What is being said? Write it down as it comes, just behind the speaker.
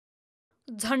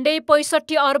झण्डै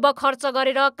 65 अर्ब खर्च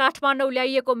गरेर काठमाडौँ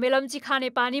ल्याइएको मेलम्ची खाने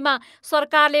पानीमा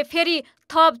सरकारले फेरि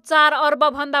थप 4 अर्ब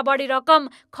भन्दा बढी रकम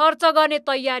खर्च गर्ने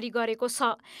तयारी गरेको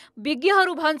छ।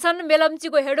 विज्ञहरू भन्छन्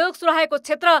मेलम्चीको हेडोक्स रहेको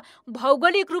क्षेत्र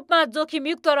भौगोलिक रूपमा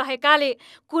जोखिमयुक्त रहेकाले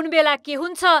कुन बेला के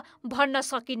हुन्छ भन्न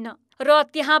सकिन्न र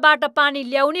त्यहाँबाट पानी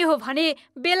ल्याउने हो भने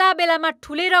बेला बेलामा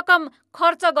ठुलै रकम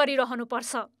खर्च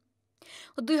गरिरहनुपर्छ।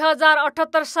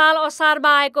 2078 साल असारमा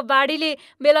आएको बाढीले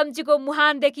मेलम्चीको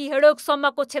मुहानदेखि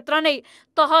हेडोकसम्मको क्षेत्र नै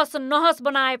तहस नहस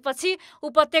बनाएपछि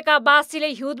उपत्यकावासीले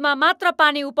हिउँदमा मात्र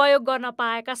पानी उपयोग गर्न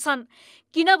पाएका छन्।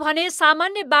 किनभने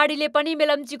सामान्य बाढीले पनि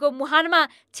मेलम्चीको मुहानमा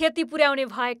क्षति पुर्याउने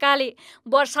भएकाले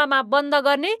वर्षामा बन्द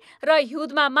गर्ने र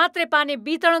हिउँदमा मात्रै पानी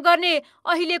वितरण गर्ने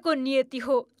अहिलेको नियति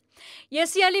हो।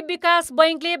 एसियाली विकास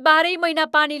बैङ्कले 12 महिना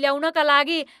पानी ल्याउनका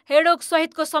लागि हेडोक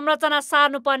सहितको संरचना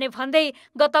सार्नुपर्ने भन्दै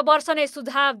गत वर्ष नै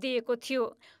सुझाव दिएको थियो।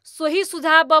 सोही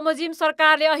सुझाव बमोजिम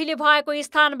सरकारले अहिले भएको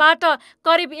स्थानबाट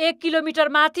करिब 1 किलोमिटर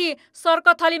माथि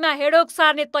सर्कथलीमा हेडोक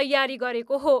सार्ने तयारी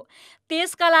गरेको हो।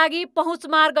 त्यसका लागि पहुँच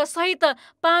मार्ग सहित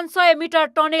 500 मिटर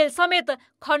टनेल समेत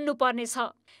खन्नुपर्नेछ।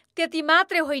 त्यति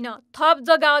मात्रै होइन, थप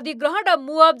जग्गा अधिग्रहण र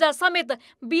मुआब्जा समेत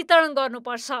वितरण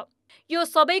गर्नुपर्छ। यो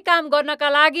सबै काम गर्नका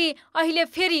लागि अहिले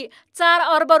फेरि 4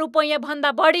 अर्ब रुपैयाँ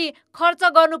भन्दा बढी खर्च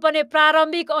गर्नुपर्ने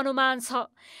प्रारम्भिक अनुमान छ।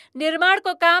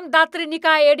 निर्माणको काम दात्री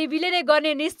निकाय एडिबीले नै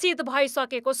गर्ने निश्चित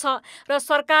भइसकेको छ र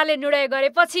सरकारले निर्णय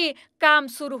गरेपछि काम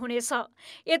सुरु हुनेछ।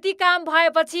 यति काम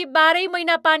भएपछि 12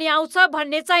 महिना पानी आउँछ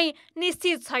भन्ने चाहिँ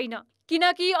निश्चित छैन,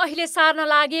 किनकि अहिले सार्न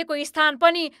लागेको स्थान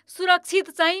पनि सुरक्षित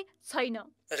चाहिँ छैन।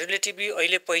 रिलेटिभली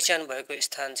अहिले पहिचान भएको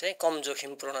स्थान चाहिँ कम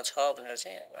जोखिमपूर्ण छ भनेर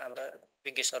चाहिँ हाम्रा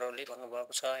विज्ञ सरहरूले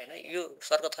भन्नुभएको छ हैन। यो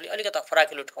सर्कथली अलिकता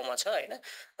फराकिलो ठाउँमा छ हैन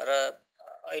र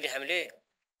अहिले हामीले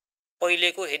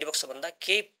पहिलेको हेडबक्स भन्दा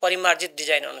केही परिमार्जित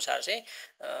डिजाइन अनुसार चाहिँ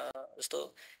जस्तो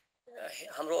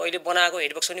हाम्रो अहिले बनाएको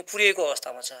हेडबक्स पनि पुरिएको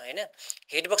अवस्थामा छ हैन।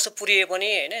 हेडबक्स पुरिए पनि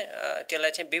हैन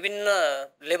त्यसलाई चाहिँ विभिन्न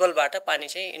लेभलबाट पानी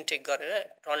चाहिँ इन्टेक गरेर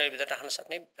टनलभित्र राख्न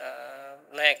सक्ने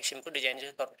नयाँ किसिमको डिजाइन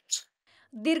चाहिँ गर्नुपर्छ।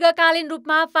 दीर्घकालीन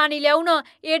रूपमा पानी ल्याउन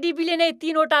एडिबीले नै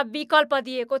 3वटा विकल्प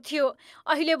दिएको थियो।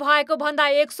 अहिले भएको भन्दा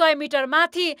 100 मिटर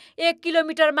माथि 1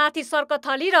 किलोमिटर माथि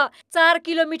सर्कथली र 4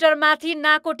 किलोमिटर माथि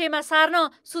नाकोटेमा सार्न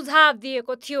सुझाव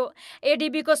दिएको थियो।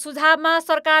 एडिबीको सुझावमा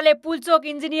सरकारले पुलचोक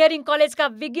इन्जिनियरिङ कलेजका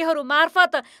विज्ञहरू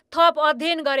मार्फत थप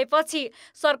अध्ययन गरेपछि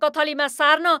सर्कथलीमा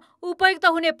सार्न उपयुक्त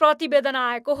हुने प्रतिवेदन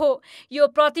आएको हो। यो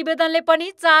प्रतिवेदनले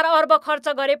पनि 4 अर्ब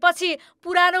खर्च गरेपछि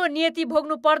पुरानो नियति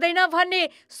भोग्नु पर्दैन भन्ने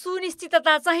सुनिश्चितता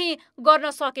चाहिँ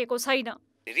गर्न सकेको छैन।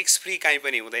 रिस्क फ्री काहीँ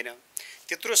पनि हुँदैन।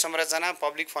 त्यत्रो संरचना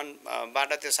पब्लिक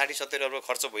फन्डबाट त्यो 60-70 अर्ब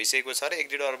खर्च भइसकेको छ र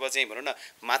 1-1.5 अर्ब चाहिँ भनौँ न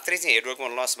मात्रै चाहिँ हेडवर्कमा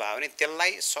लस भयो भने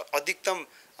त्यसलाई अधिकतम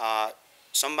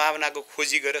सम्भावनाको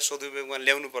खोजी गरेर सदुपयोगमा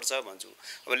ल्याउनुपर्छ भन्छु।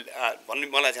 अब भन्नु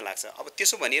मलाई चाहिँ लाग्छ। अब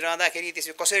त्यसो भनिरहँदाखेरि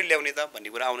त्यसो कसरी ल्याउने त भन्ने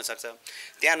कुरा आउन सक्छ।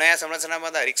 त्यहाँ नयाँ संरचनामा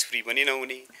त रिस्क फ्री पनि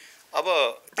नहुने, अब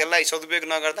त्यसलाई सदुपयोग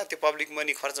नगर्दा त्यो पब्लिक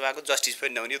मनी खर्च भएको जस्टिस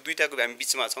पनि नहुने। यो दुईटाको हामी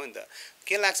बिचमा छौँ नि त।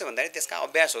 के लाग्छ भन्दाखेरि त्यसका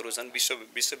अभ्यासहरू छन्,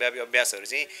 विश्वव्यापी अभ्यासहरू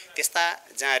चाहिँ त्यस्ता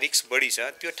जहाँ रिस्क बढी छ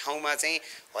त्यो ठाउँमा चाहिँ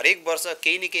हरेक वर्ष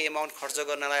केही न केही एमाउन्ट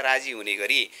खर्च गर्नलाई राजी हुने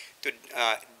गरी त्यो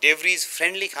डेब्रिज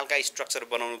फ्रेन्डली खालका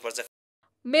स्ट्रक्चर बनाउनुपर्छ।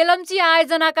 मेलम्ची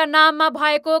आयोजनाका नाममा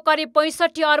भएको करिब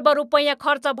 65 अर्ब रुपैयाँ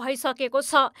खर्च भइसकेको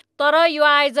छ। तर यो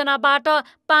आयोजनाबाट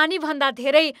पानीभन्दा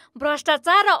धेरै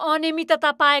भ्रष्टाचार र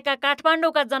अनियमितता पाएका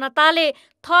काठमाडौँका जनताले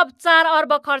थप 4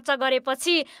 अर्ब खर्च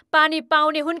गरेपछि पानी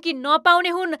पाउने हुन् कि नपाउने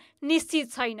हुन् निश्चित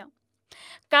छैन।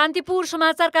 कान्तिपुर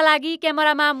समाचारका लागि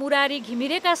क्यामेरामा मुरारी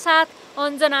घिमिरेका साथ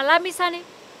अञ्जना लामिछाने,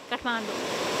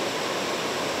 काठमाडौँ।